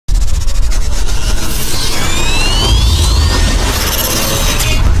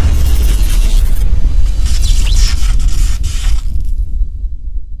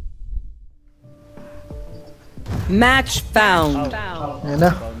Match found. Ayan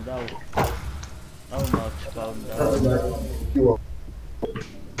na.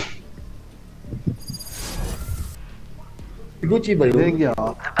 Gucci ba yun?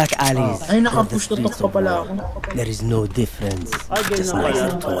 Back alleys. Ay, nakapush na pa pala ako. There is no difference. Just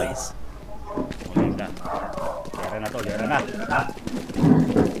nicer toys. Lera na.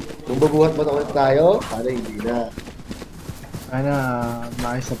 Kung babuhat mo tayo, para hindi na. Ano,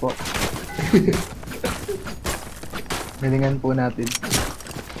 maayos na po. Galingan po natin.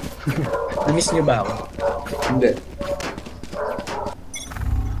 Na-miss niyo ba ako? Hindi.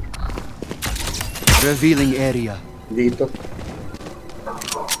 Revealing area. Dito.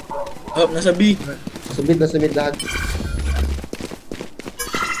 Oh, nasa B. Nasa mid lahat.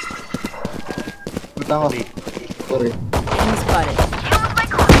 Punta ko. Sorry.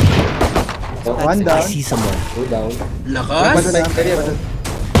 One down. I see someone. Go down. Lakas!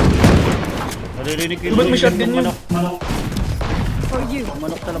 Naririnig ko Ba't may shotgun yun?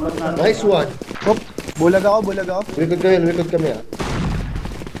 Manok sa labas na. Nice one. Hop! Bulag ako. Likod kami ah.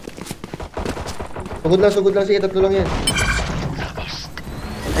 Sugod lang, sige, tatlo lang yan.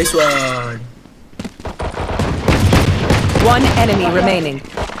 Nice one! One enemy remaining.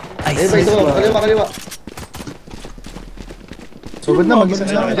 I Eh, see ito, someone. kaliwa. Sugod na, mag-isa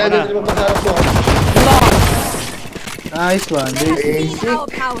sa akin. Diyan, dito magpasarap mo. Nice one. Basic.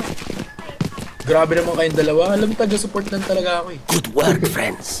 Grabe naman kayong dalawa. Alam, taga-support lang talaga ako eh. Good work,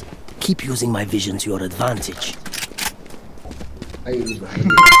 friends. Keep using my vision to your advantage. Ay, iba.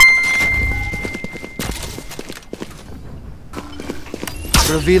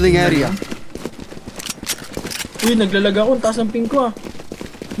 Revealing area. Uy, naglalag ako. Ang taas ng ping ko ah.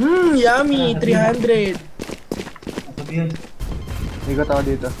 Yummy! 300! Ikot ako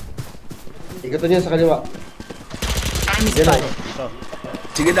dito. Ikaw niya sa kaliwa. Yan o.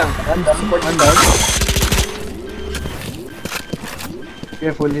 Sige lang. Support. One down.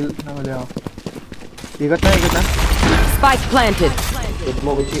 Okay, full heal na ulit ako. Ikot na. Spike planted. Ikot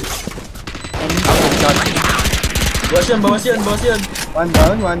mo, Gucci. Bawas yan. One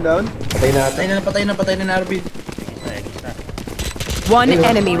down. Patay natin. Patay na Arvin. One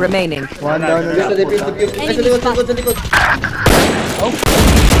enemy remaining. One down ulit. Sa likod. Oh.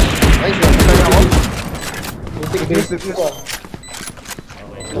 Nice one. Patay ako. Defuse ko ah.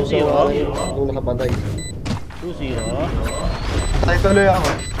 2-0. Nung nakapatay. 2-0. Patay tuloy ako.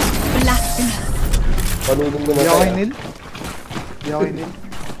 Panulong Hindi ako namatay. hinil.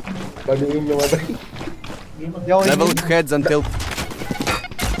 Panulong namatay. Level heads until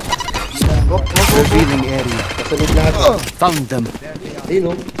Hop. revealing area. Kasalit lahat. Found them. Ayun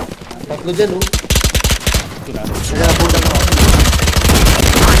o. Tatlo dyan o.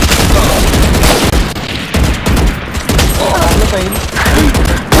 Ano pa yun?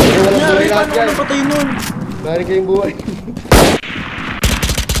 Walang buhay lahat Paano yan. ka napatay nun? Nari kayong buhay.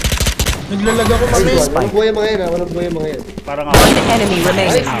 Naglalag ako mami. Walang buhay mga yan ha. Walang buhay mga yan. Parang ako. One enemy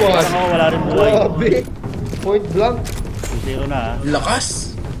remaining. Nice one. Parang ako wala rin buhay. Grabe. Point blank. 2-0 na ha. Lakas!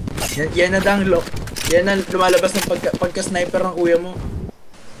 Yan na dang lock. Yan na lumalabas ng pagka-sniper ng kuya mo.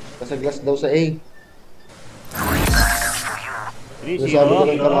 Nasa glass daw sa A. 3-0. Nasabi ko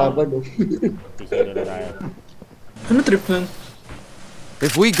ng kalaban o. 3-0 na tayo. Ano trip nun?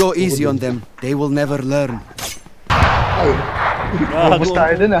 If we go easy on them, they will never learn. Ay. Focus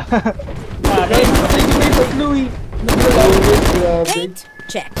tayo dun ah. Patay ko na yung tatlo eh. Grabe.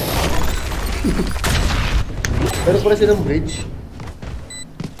 Check. Pero pala silang bridge.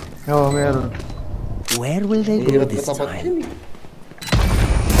 Oo, meron. Where will they go Hirap this katapat time? yun eh.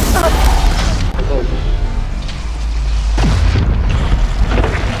 Ito.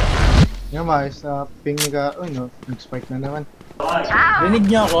 Yung maayos na ping ni ka. Uy, no. Nag-spike na naman. Rinig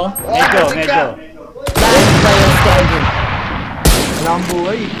niya ako. Medyo. Last player standing. Wala kang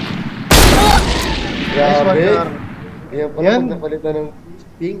buhay. Grabe. Nice one, Yan pala Yan. pag napalitan ng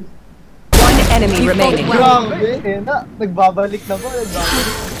ping. One enemy remaining. Grabe! Eh na, nagbabalik na po.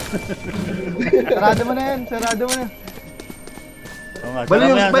 Sarado mo na yan. Oo nga, Bali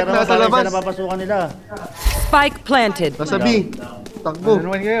yung sarap yan, spike sarap nasa pala labas. yung napapasukan nila. Spike planted. Nasa B. Takbo. Ano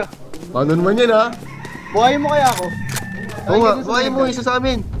naman kayo? Paano naman yan ha? Buhayin mo kaya ako? Oo nga, buhayin mo isa sa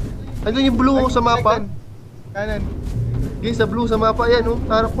amin. Andun yung blue sa mapa. Kanan. Yung sa blue sa mapa yan oh.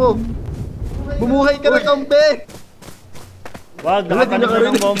 Harap mo. Bumuhay ka na kampe! Wag, nakatanim na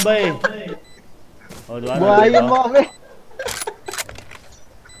ng bomba eh. Oh, diba? Buhayin mo kami.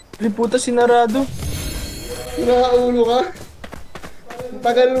 Liputa sinarado. Nakaulo ka?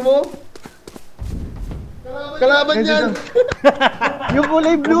 Tagal mo? Kalaban yan! Yung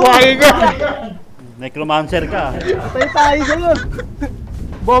kulay blue. Buhay ka! Necromancer ka. Patay tayo sa'yo.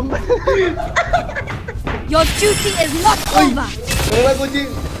 Bomb. Your duty is not over. Tara na, Koji.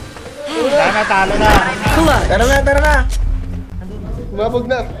 Talo na. Clutch. Tara na. Kumabog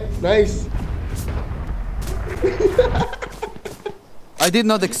na. Nice. I did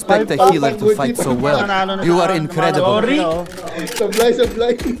not expect a healer to fight so well. You are incredible. Sorry. Sablay.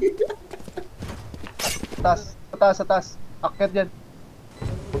 Sa taas. Akyat dyan.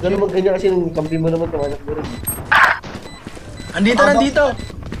 Huwag ka naman ganyan kasi nung kampi mo naman tumanak mo rin. Andito.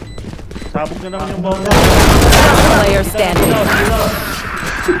 Sabog na naman yung bomba. Player standing.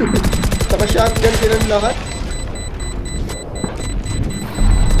 Saka shotgun silang lahat.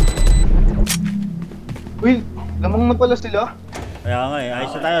 Will, lamang na pala sila. Kaya nga eh,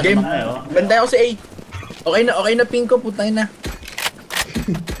 ayos na tayo. Game. Lamang na eh, oh. Bantay ako sa A. Okay na ping ko, putay na.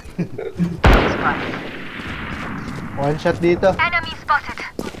 One shot dito. Enemy spotted.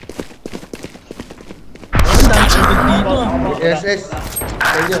 Ang dami dito. SS.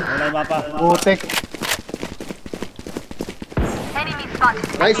 Ayun. Wala yung mapa. Putek. Enemy spotted.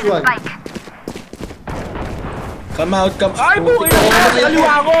 Nice one. Come out. Ay, buhay na ako.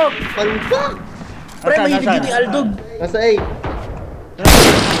 Kaliwa ako. Palpak! Pre, may higit ni Aldog. Nasa A.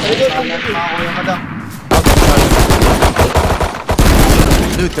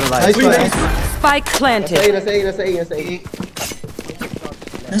 Neutralized. Nice. Spike planted. Nasa A.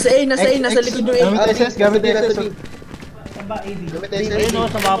 Nasa likod yung A. Gamit SS. Ayun o,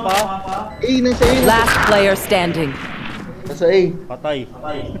 sa mapa. Nasa A. Last player standing. Nasa A. Patay.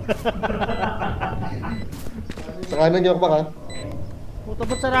 Sa kanan niyo ako baka. Puta,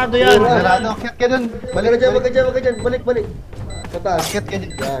 ba't sarado yan? Sarado, akyat ka dun. Balik ka dyan. Balik. Pataas. Akyat ka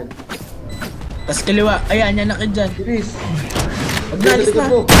dyan. Yan. Tas kaliwa. Ayan, yan nakid dyan. Bilis. Magnalis na.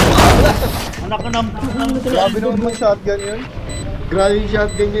 Anak ka ng... Grabe naman mo shotgun yun. Grabe yung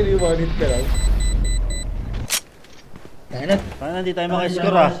shotgun yun. Yung one hit ka lang. Paano hindi tayo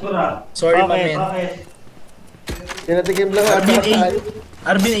maka-score ah? Sorry, my man. Tinatikim lang Arvin ako. A.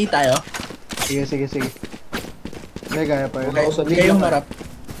 Arvin A tayo. Sige. May gaya pa yun. Kayo marap.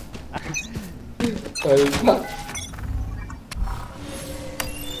 Palpak.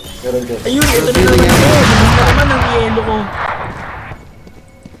 Meron dyan. Ayun, ito na naman ito. Bumalik na naman ang yelo ko.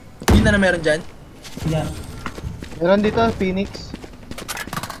 Hindi na meron dyan. Meron dito, Phoenix.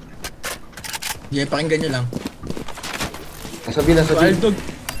 Yeah, pakinggan nyo lang. Nasa B. Aldog.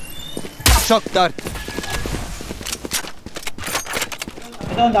 Shock dart.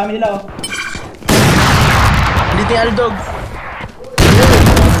 Ito, ang dami nila oh. Dito yung Aldog.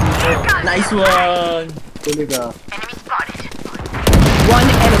 Nice one. Tuloy ka. One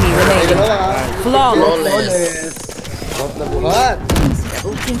enemy remaining. Flawless. Buhat na buhat.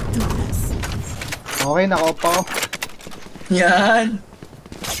 Okay, nakaupa ko. Yan.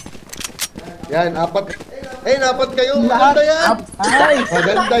 Yan, apat. Apat kayo. Maganda yan. Ay!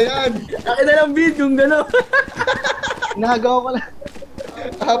 Maganda yan. Akin na lang beat yung gano'n. Nagawa ko lang.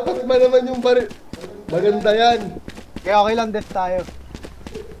 Apat ba naman yung baril? Maganda yan. Kaya okay lang, death tayo.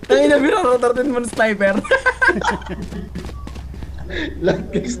 Tangin na binarotartin mo ng sniper.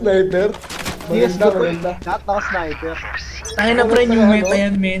 Lucky sniper. Yes, Maganda. lahat ako sniper. Tangin na pre, yung meta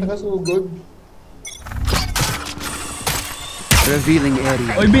yan, men. Nakasugod. Revealing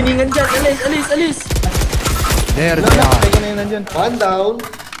area. Oy, biningan dyan. Alis. There they are. Kaya na yun nandyan. One down.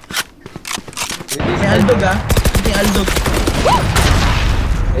 May Aldog ah. Ito yung Aldog.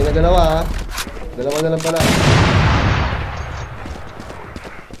 Ay, na dalawa ha. Dalawa na lang pala.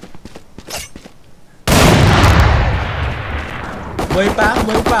 Boy pa.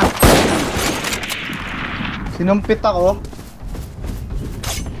 Sinumpit ako.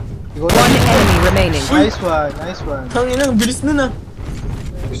 One enemy remaining. Nice one. Tangin na, bilis nun ah.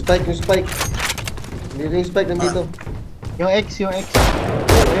 Yung spike. Hindi rin yung spike nandito. Yung X. Ayun.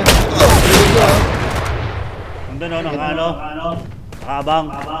 Nandun o,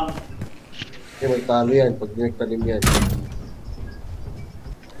 nakaabang. Okay, magtalo yan pag dinagtalim yan.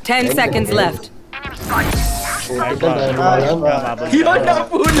 10 seconds left. Puti ka dahil malam. Yun,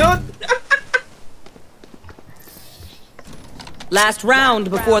 nakapulot. Last round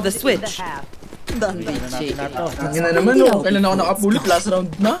before the switch. Tangin na naman oh. Kailan ako nakapulot? Last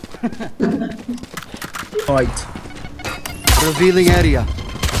round na? Fight. Revealing area.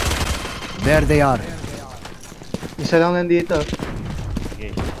 There they are. Isa lang nandito.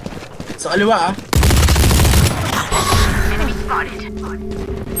 Sa kaliwa ah.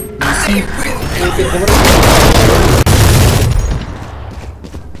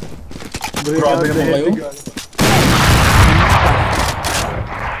 Grabe naman kayo.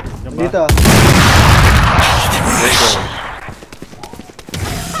 Dito.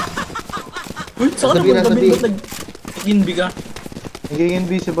 Uy, saan Nasabi, naman nasabi. nag-inbi ka? Naging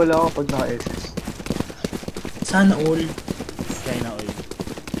invisible ako pag naka-SS. Sana all. China oil.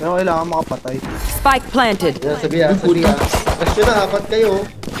 Pero kailangan makapatay. Spike planted. Yan, sabi ha. Kasi na, apat kayo.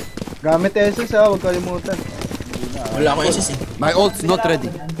 Gamit SS ha, huwag kalimutan. Wala akong SS eh. My ult's not ready.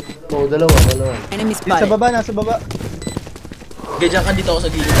 Oo, dalawa. Enemy Sa spotted. baba, nasa baba. Ganyan ka dito ako sa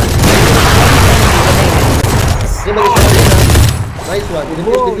gilid. Sige, mag-isa ka rin ha. Nice one.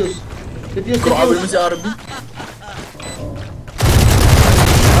 Defuse. Grabe mo si Arvin.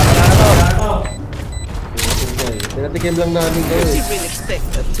 Pinatikim lang namin kayo eh.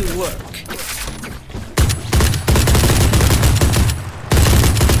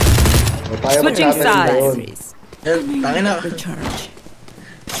 Switching sides. Tangin na.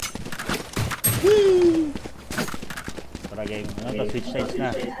 Tara game. Ano to? Switch sides na.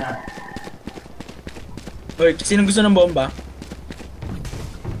 Hoy, sinong gusto ng bomba?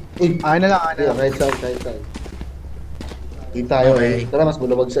 Uy, Akin na lang. kahit saan. Hindi tayo eh. Tara, mas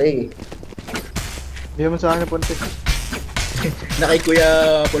bulawag sa eh. Hindi mo sa akin na punti. Na kay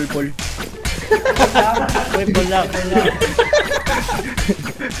Kuya Polpol. Uy, pull lang.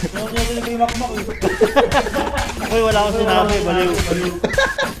 Uy, wala akong sinabi. Baliw.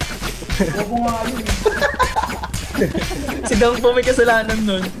 Si Dang po may kasalanan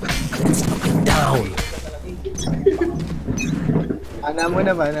nun. Ana mo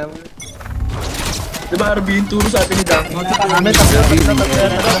na ba? Diba Arvin, turo sa atin ni Dang. Gamit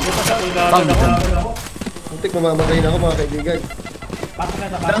Muntik, mamamatay na ako mga kaibigan.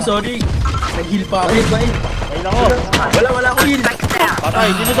 Dang, sorry. Nag-heal pa ako. Bahit. Ayun ako. Wala akong heal. Patay,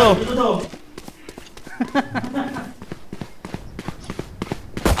 sino to?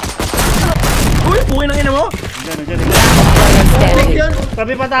 Uy, pukin ang ina mo. Nandiyan.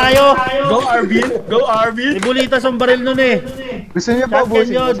 Tabi pa tayo. Go Arvin. Ibulitas ang baril nun eh. Gusto niyo ba Shotgun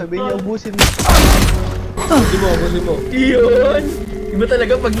ubusin yun. mo? Sabihin niyo ubusin mo. Huli mo. Iyon. Iba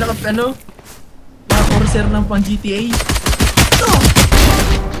talaga pag naka-corsair ng pang GTA.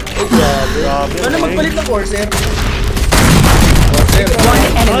 Grabe. Ano magpalit ng corsair? One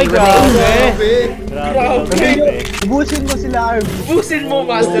enemy Ay, remaining. grabe. Ubusin mo sila, Arvin. Busin mo,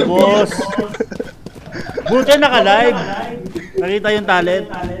 Master Boss. Buti naka-live. Nakita yung talent.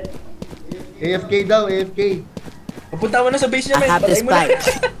 AFK daw, AFK. Pupunta mo na sa base niya, I men. have the Patay mo na. spike.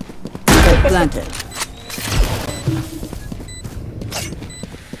 Spike planted.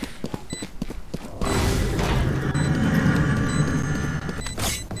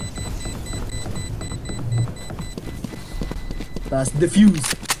 Tapos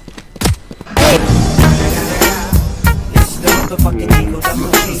defuse.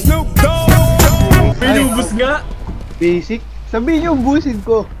 Pinubos nga. Basic. Sabihin niyo ubusin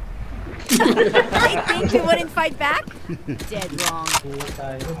ko. I think you wouldn't fight back? Dead wrong.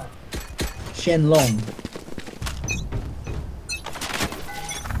 Shenlong.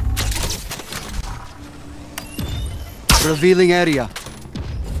 Revealing area.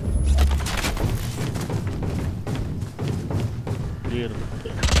 Clear.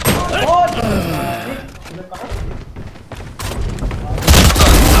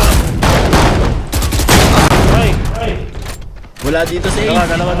 Wala dito sa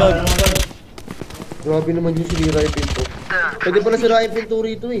Dalawa doon. Grabe naman yung sinira yung pinto. Pwede pala sira yung pinto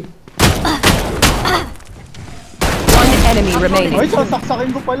rito eh. One enemy remaining. Ay, sasaksakin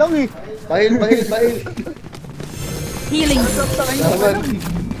ko pa lang eh. Pahil. Healing.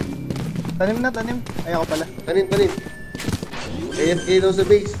 Salamat. Tanim. Ay, ako pala. Tanin. AFK daw sa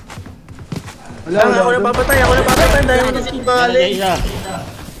base. Ako napapatay. Dahil mo nasin pangalan. Isa.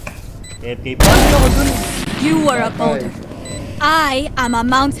 FK pa. You are a boulder. I am a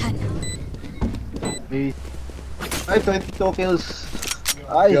mountain. Ay, 22 kills.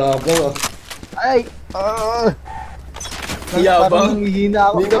 Ay. Yabang ah. Ay. Yabang. Parang hihina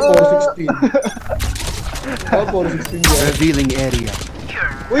ako. Hindi ka 416. 416 yan. Revealing area.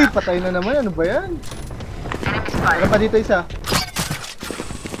 Uy, patay na naman. Ano ba yan? Ano pa dito isa?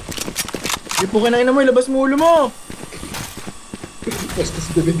 Ipukin ang ina mo, ilabas mo ulo mo.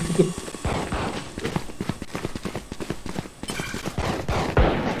 Bastos gabi ko.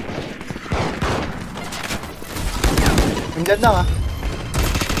 Nandyan lang ah.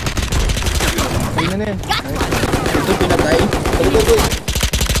 Ayun na yan. Ito pinatay.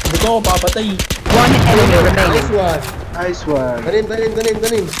 Ito ako papatay. One enemy remaining. Nice one. Nice one.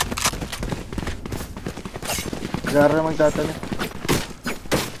 Tanin. Gara naman tatanim.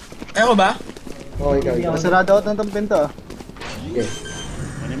 Ay ako ba? Oo, ikaw. Masarado ako ng pinto ah. Okay.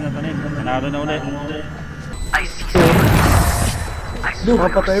 Tanim. Nanalo na ulit.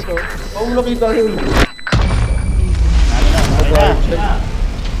 Mapatay po. Oo, nakita yun.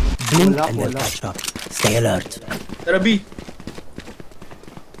 Blink Wala, and then wala. catch up. Stay alert. Tara B.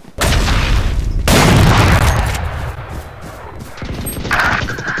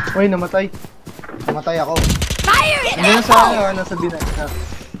 Uy, namatay. Namatay ako. Fire in Hindi the na sa hole! ano, nasa binan.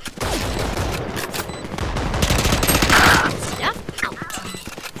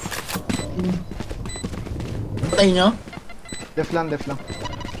 Patay nyo? Def lang.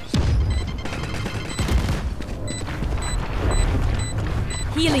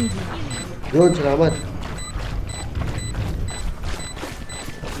 Healing you. Yun, salamat.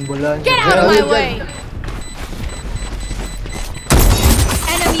 Bulan. Get out of my way!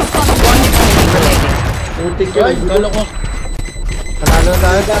 Enemy spotted. One enemy remaining. Putik Ay, yun. kala ko. Panalo na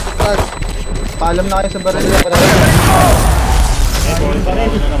tayo. Paalam na kayo sa baril. Ano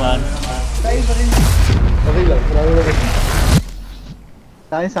naman? Okay lang, panalo na.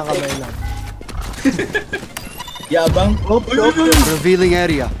 Tayo sa kamay lang. Yabang. Revealing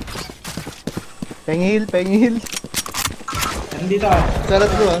area. Pengil. Nandito ah. Sarat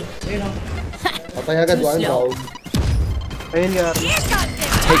mo ha. Ayun oh. Patay agad, one down. Pengil ka.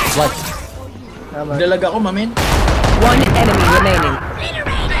 Take flight. Tama. Dalaga ko, mamen. One enemy remaining.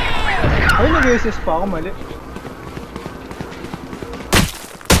 Ay, nag-assist pa ako, mali.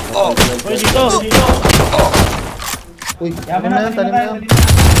 Uy, dito! Uy, Tanim na yan.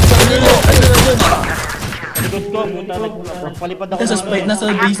 Likod ko, puta, nagpalipad ako. Nasa spike, nasa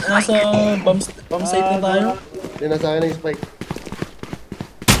base, nasa bomb site na tayo. hindi na sa akin ang spike.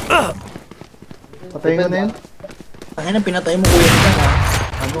 Patayin ko na yun. Tangin na, pinatay mo kuya ka ha.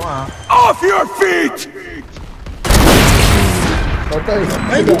 Ano ha? Patay.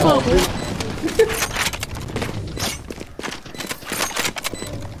 Ay, di pa ako.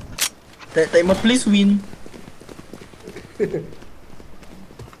 Tayo mo, please win.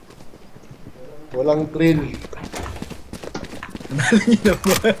 Walang thrill. Nalo niyo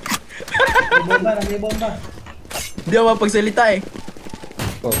naman. May bomba. Hindi ako mapagsalita eh.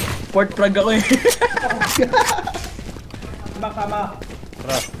 Oh. Port Prague ako eh. Tama.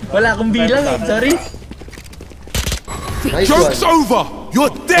 Wala akong bilang eh, sorry. Nice one. over!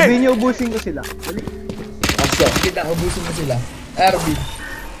 You're Sabihin niyo, ubusin ko sila. Asa. Kita, ubusin mo sila. Arvin.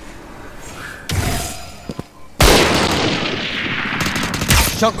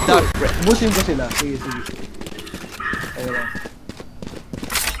 Shock dart. Ubusin ko sila. Sige. Ayun lang.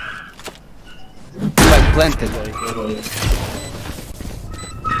 Flag planted.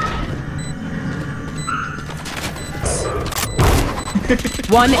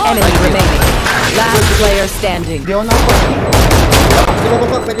 One enemy remaining. Last player standing. Hindi ako nakapag. Hindi mo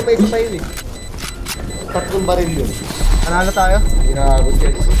pa, pwede pa isa pa yun eh. Tatlong baril yun. Panalo tayo. Inaabot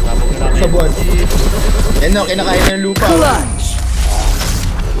yan. Sa buwan. Yan no, kinakain ng lupa. Clutch.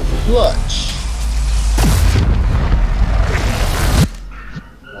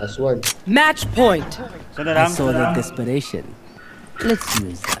 Last one. Match point. Saan na lang? desperation. Let's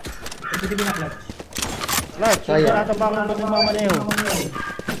use that. Clutch, Sayang. saan natin bang ito mamaneo?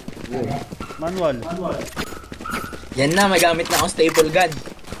 Manual. Yan na, magamit na akong staple gun.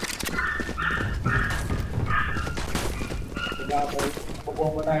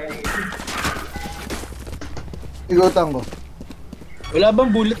 Igutan ko. Wala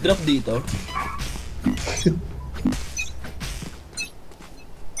bang bullet drop dito?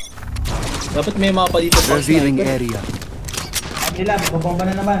 Dapat may mapa dito. Revealing area. Nila, magbabomba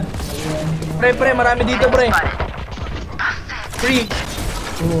na naman. Pre, marami dito pre. Free.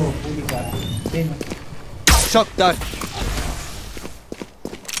 Oo, huli ka. Ayun. Shock dart.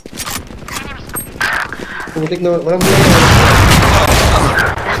 Putik na. Walang buwan.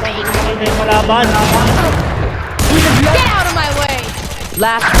 Hindi yung malaban. Get out of my way!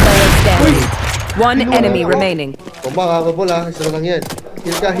 Last player standing. One enemy remaining. Kung makakabol ha, isa na lang yan.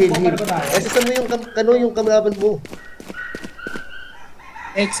 Heal ka, heal. Eh, saan mo yung yung kamlaban mo?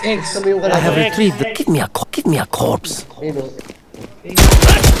 XX. Saan mo yung kalaban? retrieved the. Give me a corpse. Ayun o.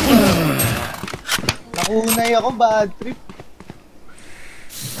 Nakuhunay ako, bad trip.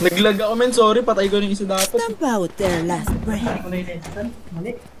 Naglag ako men, sorry. Patay ko yung isa dapat. About their last breath.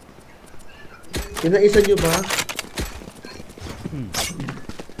 Mali. Kinaisan nyo ba?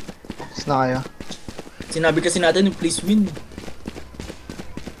 Tapos na kayo. Sinabi kasi natin yung please win.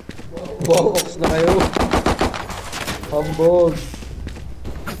 Wow, ox na kayo. Humble.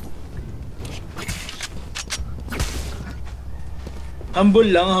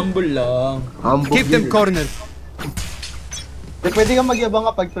 Humble lang. Humble. Keep them cornered. Pwede kang magyabang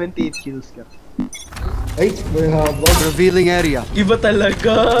kapag 28 kills ka. Ay, may habang. Revealing area. Iba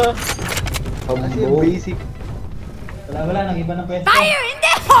talaga. Kasi yung Humble. basic. Wala, nang iba ng pwesto. Fire in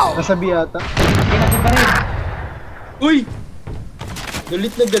the hole! Nasabi yata. Kinasin pa rin. Uy!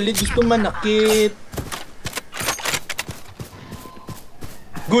 Galit na galit. Gusto manakit.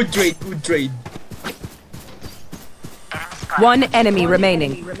 Good trade. One enemy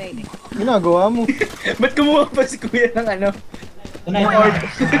remaining. Ginagawa mo. Ba't kumuha pa si kuya ng ano? Tonight.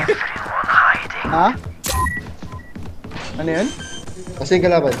 Ha? Ano yan? Kasi yung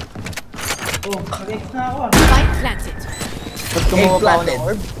kalaban. Oh, mag-ex na ako. Spike planted. Ba't kumuha pa ako ng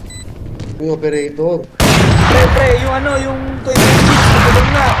orb? Yung operator. Pre, yung ano, yung 28 kills,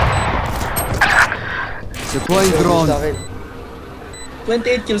 magabang na. Supply Sa drone. akin.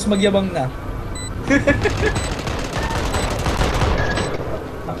 28 kills, magyabang na.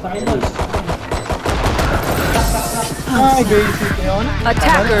 Saksakin mo. Ay, basic yun.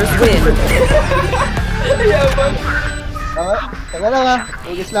 Attackers win. Yabang. Taga lang ha.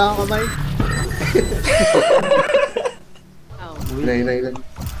 Ugis lang ang kamay. Hinay lang.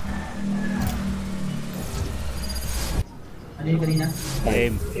 Ano yung kanina?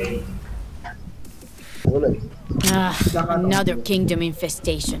 Game. Wala. Another kingdom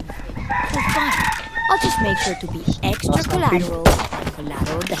infestation. Well, fine. I'll just make sure to be extra collateral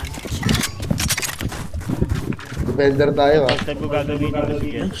damage. Defender tayo ha. First time ko gagawin dito si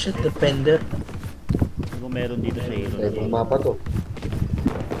Ken. Shit, defender. Kung meron dito sa hero. Tayo pang mapa to.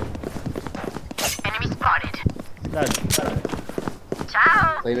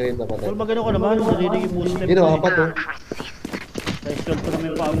 Saan? Tayo na rin napatay. Well, magano ka naman. Narinig yung footstep. Hindi na, apat to. Na-stall ko naman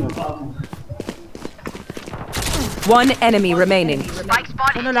yung paa mo. One enemy remaining.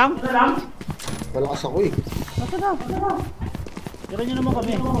 Ano lang? Malakas ako eh. Tira nyo naman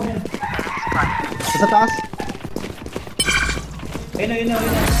kami. Sa taas. Ayun na.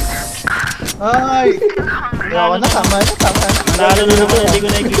 Ay! Ayaw na, tama na. Lalo na naman, hindi ko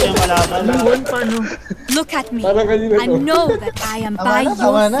nakikita yung kalaban. Look at me. Parang kanina I to. know that I am by Tama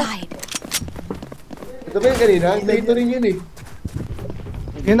your na. side. Ito ba yung kanina? Dito rin yun eh.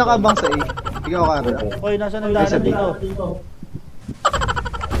 Yung nakabang sa A. Ikaw, Carlo. Hoy, nasa nang daan dito?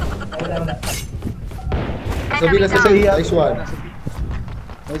 Sabi lang sa nice one.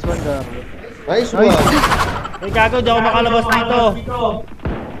 Nice one, Carlo. Nice one. Hoy, gago, di ako makalabas dito.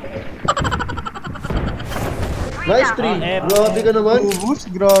 Nice three. F. Grabe ka naman. Ubus,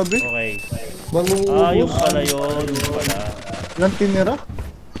 grabe. Okay. Mangungubos. Yung pala yun. Yung pala. Ilang tinira?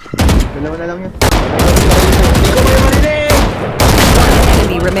 Dalawa na lang yun. Hindi ko kayo marinig!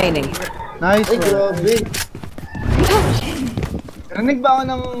 Enemy remaining. Nice Ay, one. grabe. Rinig ba ako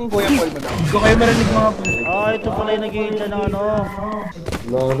ng Kuya Paul mo daw? Hindi ko kayo marinig mga po. Ito pala yung nag-iinta ng ano.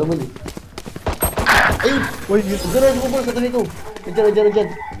 Wala naman eh. Ayun! Uy, yun. Diyan, bubol sa ganito. Diyan.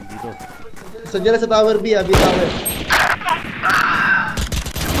 Dito. Sa dyan sa tower B, B tower.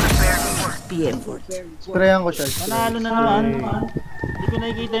 Sprayan ko siya. Panalo na naman. Hindi ko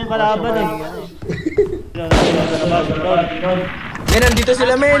nakikita yung kalaban eh. Yan, nandito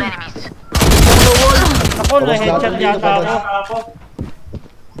sila, men. Ako, na-headshot yata ako.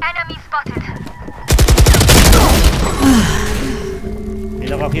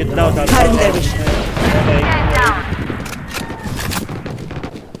 Pinaka-cute daw. Okay.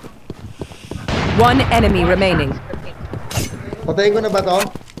 One enemy remaining. Patayin ko na ba to?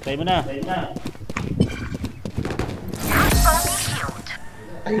 Tayo mo na. Ay, nice.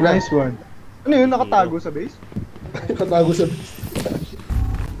 Nice one. Ano yun? Nakatago sa base? Katago sa...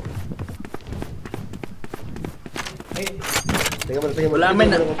 Tingnan mo na. Wala,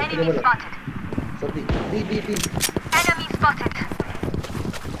 men. Tingnan mo na. Sa B. B.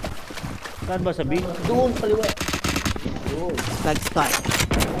 Saan ba sa B? Doon, kaliwa. Doon.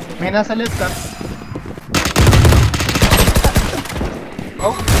 May nasa left ha.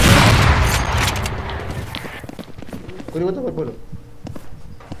 Oh. Kunin mo ito, Polpol.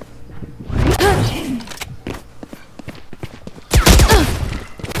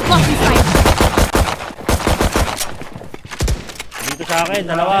 Dito sa akin,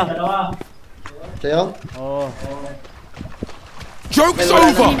 dalawa. Sa'yo? Oo. Joke's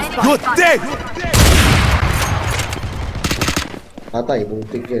over! You're dead! Patay,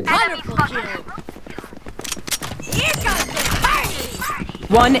 buntik yan. Wonderful kill. Here comes the party.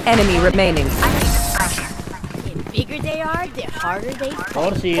 One enemy remaining. The bigger they are, the harder they fight.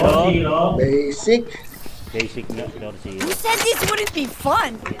 Or zero. Basic. Basic na. Or zero. Who said this wouldn't be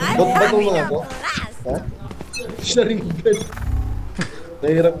fun? I'm Ba't ba having mga a po? blast. Ha? Sharingan.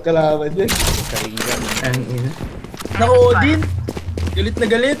 Nahirap kalaman yan. Saringan. Ang ina. Naku, Odin. Galit na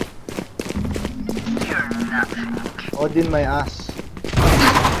galit. Odin my ass.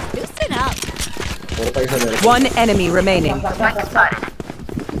 Loosen up. Puro tayo sa meron. One enemy remaining.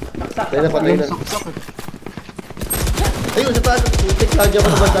 Tayo na patay na. Ayun, sa taas. Buntik lagi ako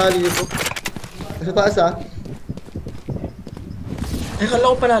na bandali nito. Sa taas ha. Ay,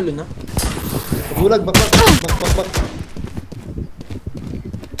 kala ko panalo na. Bulag, bak.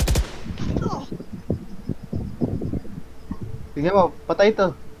 Tingnan mo, patay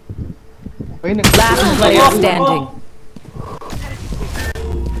to. Ay, Last player standing.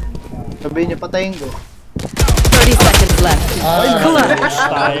 Sabihin niya, patayin ko. 30 seconds left. Clutch.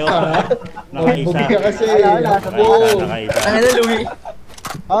 Tayo. Nakaisa. Bugi ka kasi. Nakaisa. Ang na, Louie.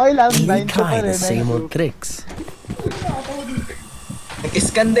 Okay lang, 9 pa rin. Same old tricks.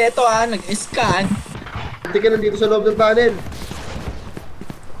 Nag-scan dito nag-scan. Hindi ka nandito sa loob ng tunnel.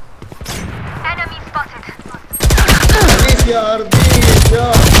 Please, ya Arvin.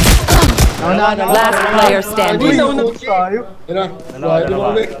 Last player standing.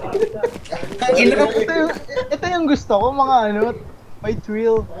 Dalawa. Ito yung gusto ko, mga may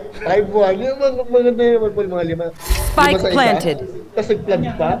thrill. Ay, buwan. Yung maganda yung mga lima. Spike planted. Tapos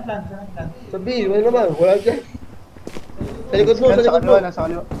nag-plant pa. Sabi, wala naman. Wala dyan. Sa likod mo, sa likod mo. Nasa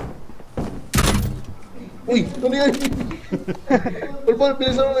kaliwa. Uy, ano yan? Polpol,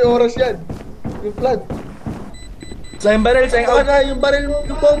 bilisan mo, may oras yan. Yung plant. Sayang barrel, sayang out. Na, yung baril,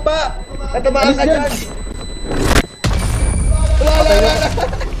 yung bomba. Natamaan ka dyan. Wala.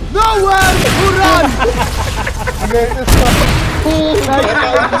 Nowhere to run!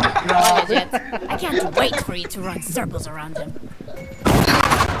 I can't wait for you to run circles around him.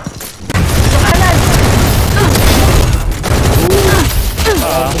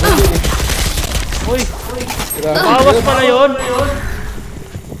 Uy! Bawas pala yun!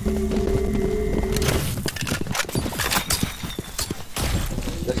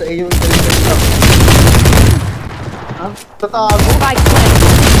 Nasa iyo yung Tatago. Spike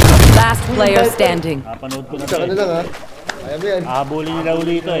planted. Last player standing. Panood ko na Isa ka na to lang ha. Ayaw mo yan. Habulin nila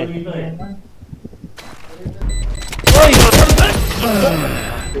uli ito eh.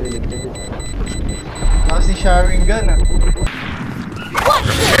 Si Sharingan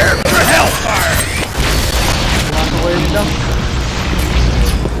Pumasok ko yun lang.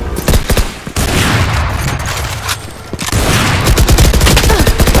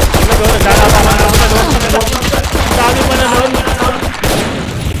 Sabi mo na nun.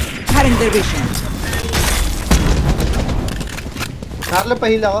 Cutting their vision. Carlo,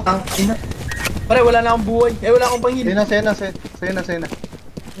 pahila ko. Pare, wala na akong buhay. Wala akong panghil. Sena.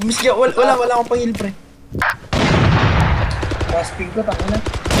 Miski, wala akong panghil, pre. Rasping ko, takina.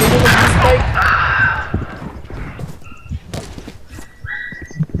 Spike.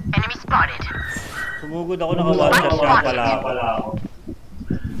 Sumugod ako, naka-one-shot siya pala ako.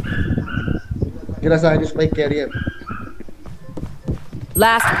 Ginasahan yung spike carrier.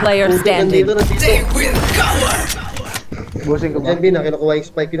 Last player standing. Nandito. Busing ko ba? Diyan, Bin, kinukuha yung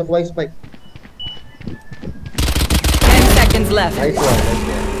spike. 10 seconds left. Nice one.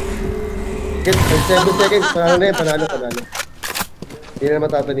 Get 7 seconds. Panalo na yan. Panalo. Hindi na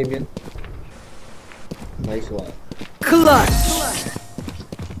matatanim yan. Nice one. Clutch.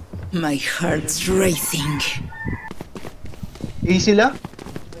 My heart's racing. Easy lang?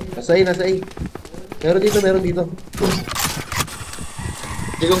 Nasa A. Meron dito.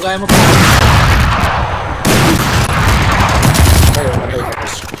 Hindi kong kaya mo pa. Patay.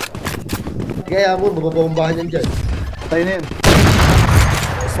 Kaya mo, mababombahan yan dyan. Patay na yun.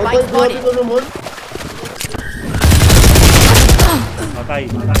 Spike spotted. Patay.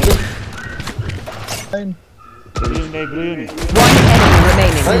 Yung negro yun eh. One enemy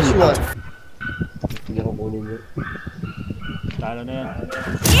remaining. Nice one. Hindi ako kunin yun. Talo na yan.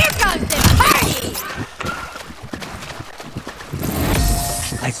 Here comes the party!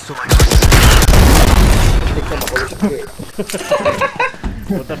 I saw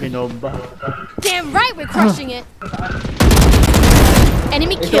Puta, binomba. Damn right we're crushing it!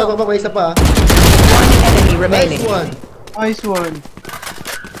 Enemy Ito kill! pa, may isa pa. One enemy remaining. Nice one.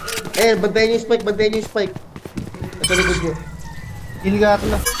 Bantayan yung spike. Nasa likod nyo. Iliga ka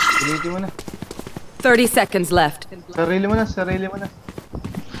lang. Piliti mo na. 30 seconds left. Sarili mo na.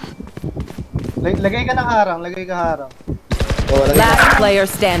 Lagay ka ng harang. Oh, lagay. Last player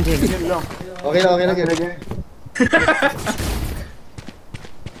standing. Okay na.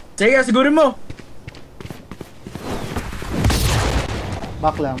 Sige, sigurin mo.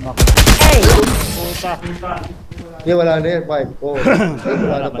 Back lang. Hey! Puta. Hindi, wala na yan. 5. Oh,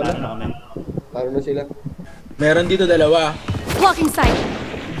 wala na pala. Taro na sila. Meron dito dalawa. Blocking sight!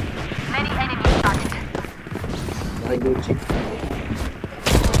 Nakiguchi.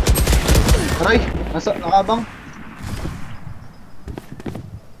 Aray! Nakabang.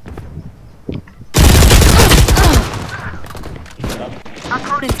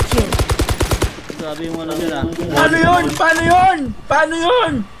 Opponent kill! Sabi yung ano nila. Paano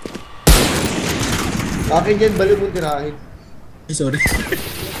yun? Akin dyan, balo mo tirahin. Ay, sorry.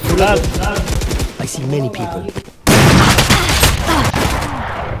 I see many people.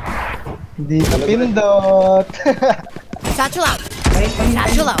 Hindi ka pindot. Satchel out.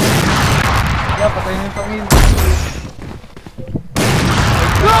 Satchel out. Yeah, patay na yung pangin.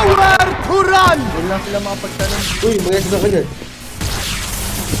 Nowhere to run! Huwag lang sila makapagtanong. Uy, mga isa ka dyan.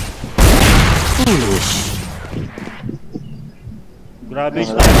 Grabe yung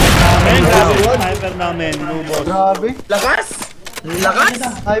sniper namin. Grabe yung sniper namin. Lubos. Grabe. Lakas! Lakas!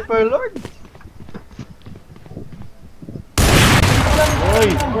 Hyperlord. Uy!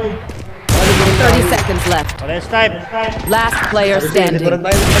 30 seconds left. Wala yung snipe. Last player standing. Lilikuran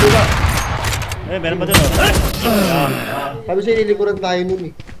tayo ng kaliwa. Eh, meron pa dun oh. Sabi sa'yo, lilikuran tayo nun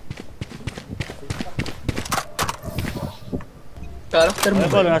eh. Character mo.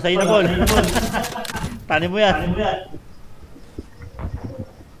 Ay, Paul, nasa iyo na, Paul. Tanin mo yan.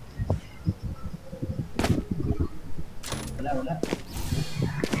 Wala.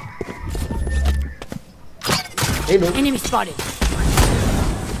 Eh, no? Enemy spotted.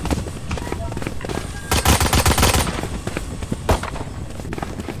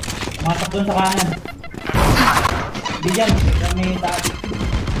 Matak doon sa kanan. Bigyan. May taas.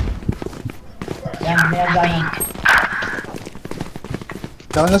 Yan, may hagdanan.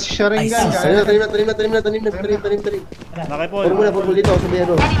 Saka na si Sharingan. Tanim na. Nakay, Paul. Puro muna, puro dito, sabi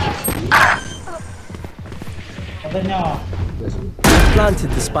ano. Pagod niyo ako.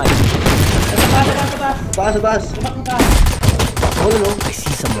 Planted the spike. Taas. Ako na, no? I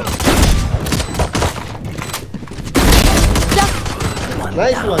see someone.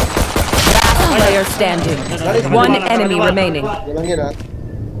 Nice one. Last player standing. One enemy remaining. Walang yan, ha?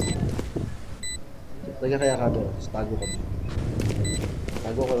 Lagyan kaya ka doon. Tago ko.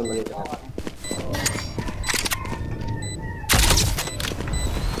 Tago ko lang lagyan ka.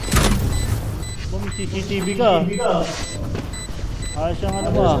 May CCTV ka. Ayos yung ano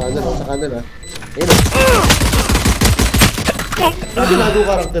ba? Sa kanan, ha? Ayun, ano ginagawa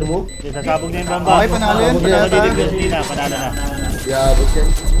karakter mo? Hindi, sasabog na yung bamba. Okay, panalo yan. Panalo tayo. Hindi na, panalo na. Yabot yan.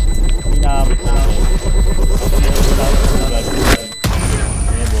 Inaabot na.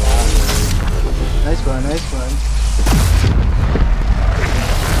 Nice one.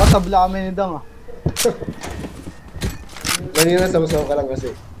 Patabla kami ni Dang ah. Kanina sabasaw ka lang kasi.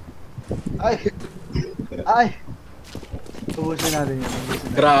 Ay! Tubusin natin yun.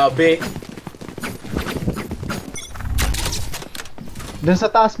 Grabe. Doon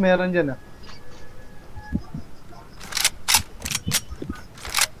sa taas meron dyan ah.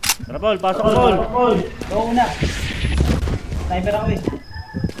 Tara, Paul, pasok ka, Paul. Go una. Sniper ako eh.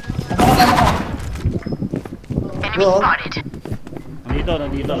 Bro,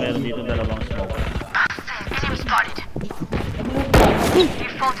 Nandito, meron dito dalawang smoke.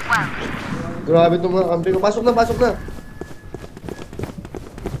 grabe itong mga kampi ko. Pasok na.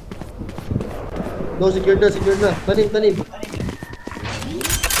 No, secure na. Tanim.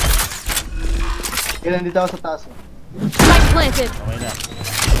 Kailan dito ako sa taas ah. Spike planted. Okay na.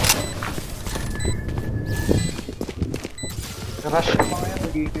 Rush yung mga yan.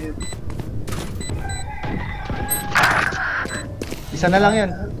 Magigit. Isa na lang yan.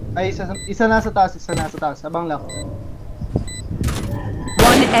 Ay, isa na sa taas. Abang lang.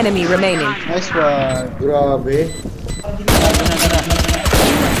 One enemy remaining. Nice one. Grabe.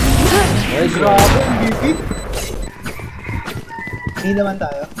 Nice one. Grabe, ang gigit. Hindi naman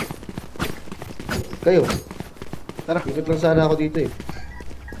tayo. Kayo. Tara. Ikot lang sana ako dito eh.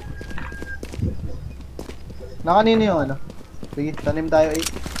 Nakanino yung ano? Sige, tanim tayo eh.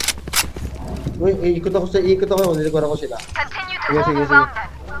 Uy, ikot ako. Nilikuran ko sila. Sige.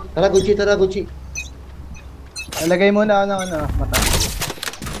 Tara, Gucci. Lagay mo na ano, mata.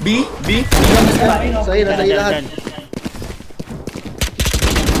 B? Sa iyo lahat.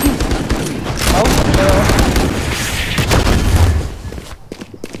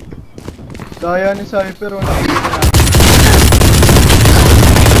 Kaya ni Cypher, wala. Hindi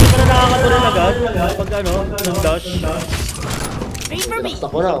ka na nakakatuloy agad. Pag ano, ng dash.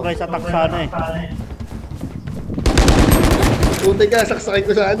 Ako na. Surprise attack sana eh. Puntay ka, saksakay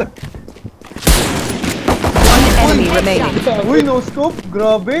ko sa ano. One enemy remaining. Uy, no scope.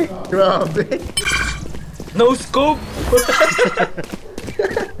 Grabe. No scope!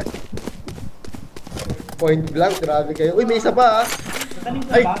 Point blank, grabe kayo. Uy, may isa pa, ha? Tanim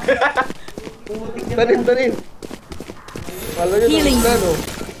ko Ay! ba? Tanim. Kala nyo Healing. na, no?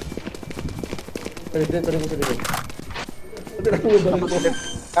 Tanim ko sa likod. Tanim mo ba ko?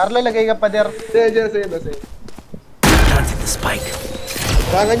 Carlo, lagay ka pa der. Sa'yo. Planted the spike.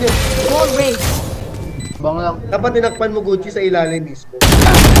 Rangan nyo. More raid. Bang lang. Dapat tinakpan mo Gucci sa ilalim mismo.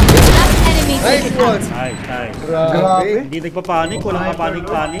 Last enemy Nice taken out. one! Nice. Grabe. Hindi nagpapanik, walang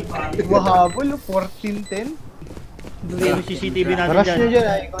papanik-panik. Mahabol, 14-10. Yung CCTV natin Rush nyo dyan.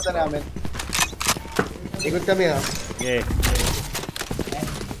 dyan, ikutan namin. Ikot kami ha. Okay.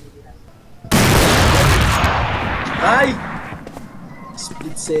 Ay!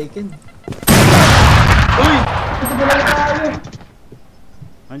 Split second. Uy! Ito ba lang tayo?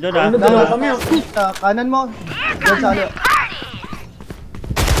 Andun ah. Dalawa kami oh. Kanan mo. Diyan sa ano.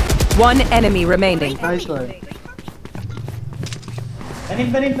 One enemy remaining. Nice one.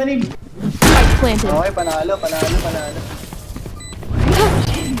 Tanim. Spike planted. Okay, panalo.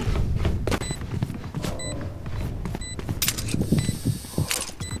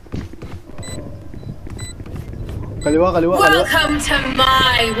 Kaliwa. Welcome to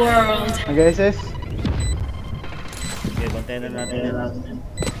my world. Nag-SS. Okay, bantayan na natin.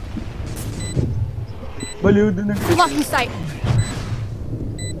 Baliw doon Blocking sight.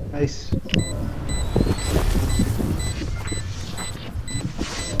 Nice.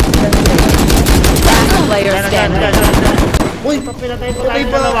 Last player standing. Uy! Pinatay ko Patay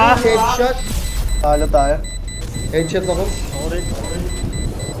tayo ba? dalawa. Headshot. Talo tayo. Headshot ako.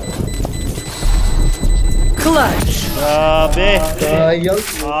 Clutch. Grabe. Sayang.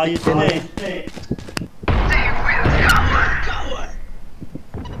 Ayos na eh.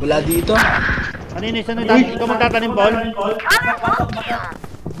 Wala dito. Kanina isa nung dati. Ikaw magtatanim, Paul?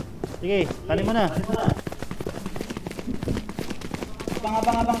 Sige, tanim mo na.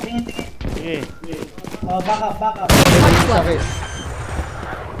 Abang, tingin. Sige. Oh, back up. Sakit.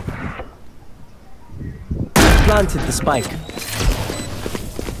 Planted the spike.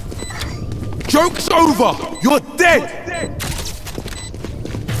 Joke's over! You're dead!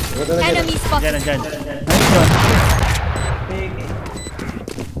 Enemy spotted. Dyan. Dyan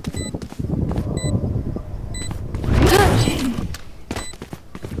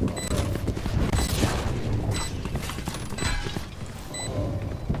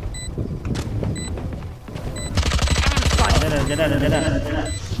na.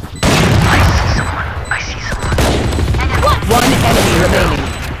 One enemy remaining.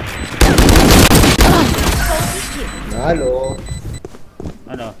 Halo.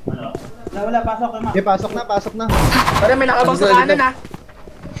 Ano? Wala, pasok. Okay, pasok na. Pare, may nakabang sa kanan ah.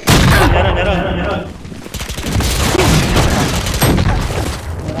 Meron.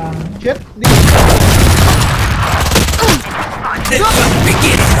 Shit!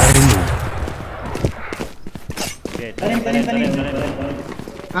 Okay, Tanim.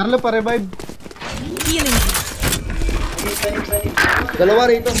 Carlo, pa-revive. Healing. Dalawa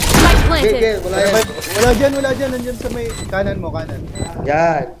rito. Spike planted. Okay, wala yan. Wala dyan. Nandyan sa may kanan mo.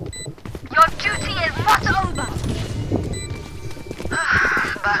 Yan. Your duty is not over.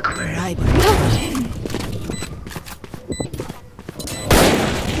 Back where I belong.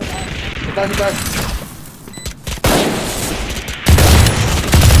 Taas.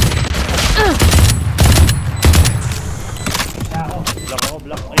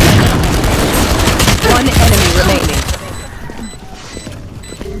 Block. One enemy remaining.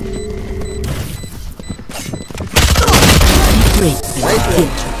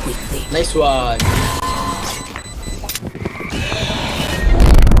 Nice one.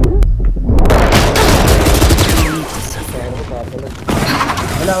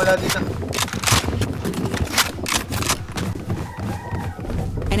 Wala dito.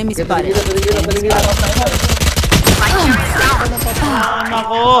 Enemy Taligin spotted. na.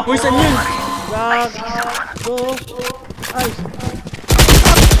 Nako. Uy, saan yun?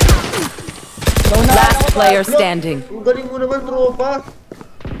 Last player standing. Ang galing mo naman, tropa.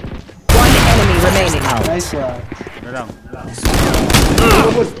 One enemy remaining. Nice one. Ano lang.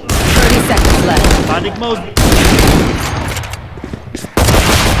 30 seconds left. Panic mode.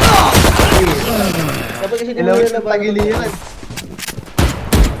 Dapat kasi di mo Ilaw yan sa na tagiliran.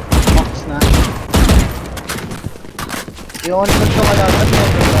 Box na. Yung naman ito kalaban mo.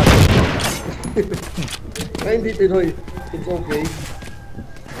 Ay, hindi Pinoy. It's okay.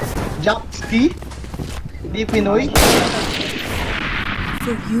 Jackski? Hindi Pinoy?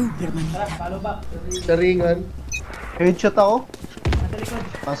 Saringan. Headshot ako.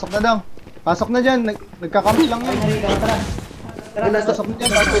 Pasok na dyan. Nagkakampi lang yun. Pasok na dyan.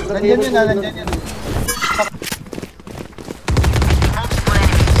 Nandyan yan.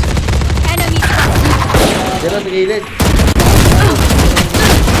 Enemy spotted. Yan ang tigilid.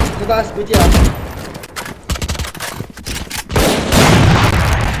 Sa taas, Gucci ah.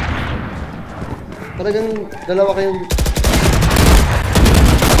 Talagang dalawa kayong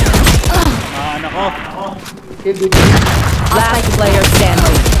Anak ko. kill, Gucci. Last player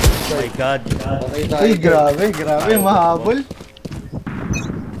standing. Oh my God. Okay tayo. Uy, grabe. Mahabol.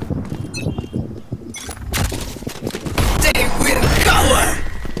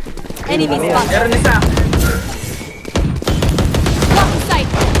 Enemy spotted. Meron isa. Blocking sight.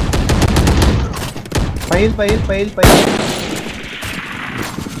 Pahil.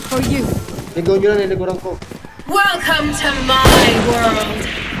 For you. Ligaw nyo na, niliguran ko. Welcome to my world.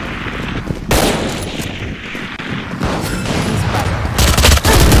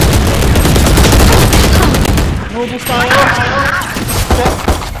 Nubus tayo.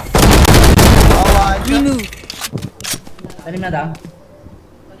 Remove. Tanim na dang.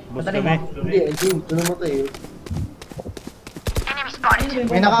 Bus kami. Hindi, hindi. Ito namatay eh.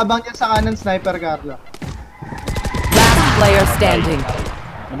 May nakaabang dyan sa kanan, sniper, Carlo. Last player standing.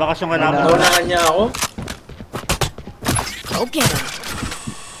 Nabakasyon ka namin. Naunahan niya ako. Okay.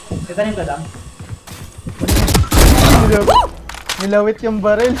 Tanim ka dang. Nilawit yung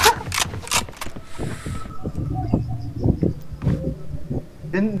baril.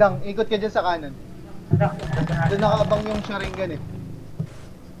 Dindang, ikot ka dyan sa kanan. Doon nakaabang yung Sharingan eh.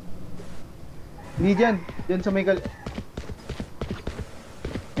 Hindi dyan. Dyan sa may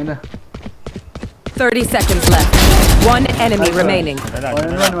Yan na. 30 seconds left. One enemy remaining.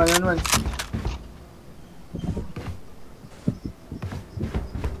 One.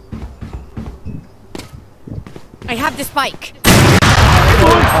 I have the spike.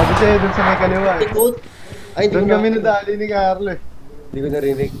 Sabi sa'yo, dun sa may kaliwa eh. Tikot. Ay, hindi Doon ko kami nadali ni Carlo eh. Hindi ko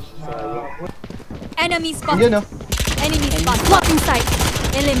narinig. Enemy spot. Yun oh. Enemy spot. Blocking sight.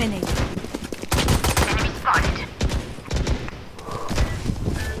 Eliminate.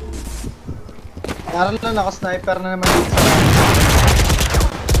 Carlo, naka-sniper na naman dito sa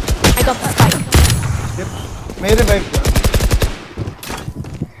I got the spike. Yep. May revive ko.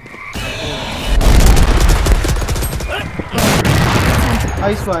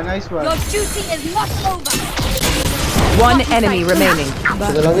 Nice one. Your duty is not over. One enemy remaining.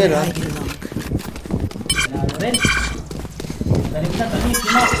 Ito lang yan ha. Tanim.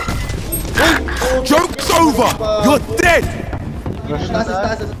 Sino? Joke's over! You're dead!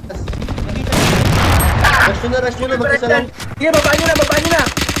 Taas. Rush nyo na, mag-isa lang. Sige, babaan nyo na.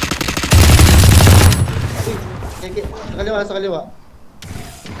 Sa kaliwa.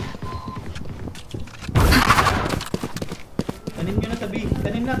 Tanim nyo na tabi.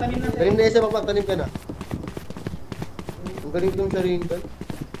 Tanim na. Tanim na isa, tanim ka na. Ang galing itong Sharingan.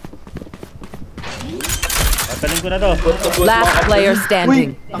 Talim ko na to. Last player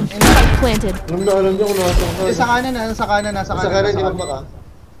standing. Spike planted. Alam niyo kung nasa Sa kanan, nasa kanan. Sa kanan, di magpaka.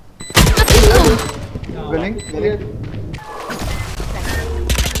 Galing.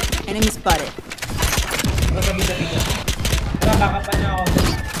 Enemy spotted. Tara, baka pa niya ako.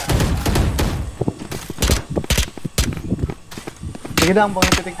 Sige lang,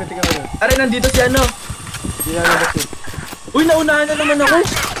 bang titik-titik ako doon. Aray, nandito si ano. Hindi na labas yun. Uy, naunahan na naman ako.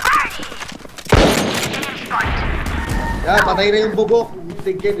 Yan, patay na yung bubok.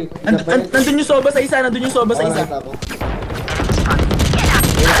 Tigyan eh. Nandun yung soba sa isa.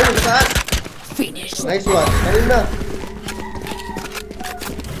 Finish. Nice one. Tanim na.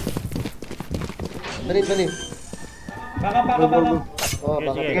 Tanim. Baka. Oh,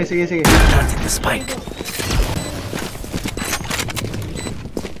 baka. Sige. The spike.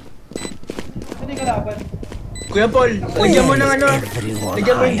 Hindi ka laban. Kuya Paul, lagyan mo ng ano.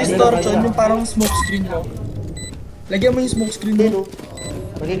 Lagyan mo yung distortion, yung parang smoke screen mo. Lagyan mo yung smoke screen mo.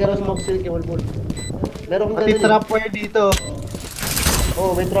 Magkikaroon smoke screen kay Polpol. Meron kang Pati ganun eh. trapware dito.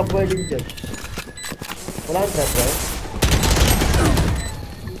 Oo, may trapware din dyan. Wala kang trapware?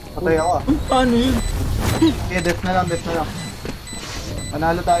 Patay ako ah. Paano yun? Sige, death na lang.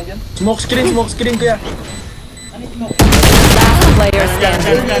 Panalo tayo dyan. Smoke screen kuya. Last player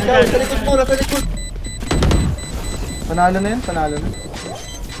standing. Sa likod mo, nasa likod. Panalo na yun.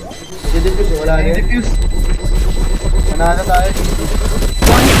 Nag-defuse, wala na yun. Defuse. Panalo tayo.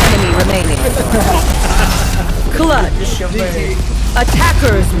 One enemy remaining. Clutch.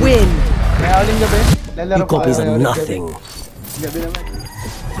 Attackers win. May aling gabi. Lalaro pa. Copies are nothing. Gabi naman.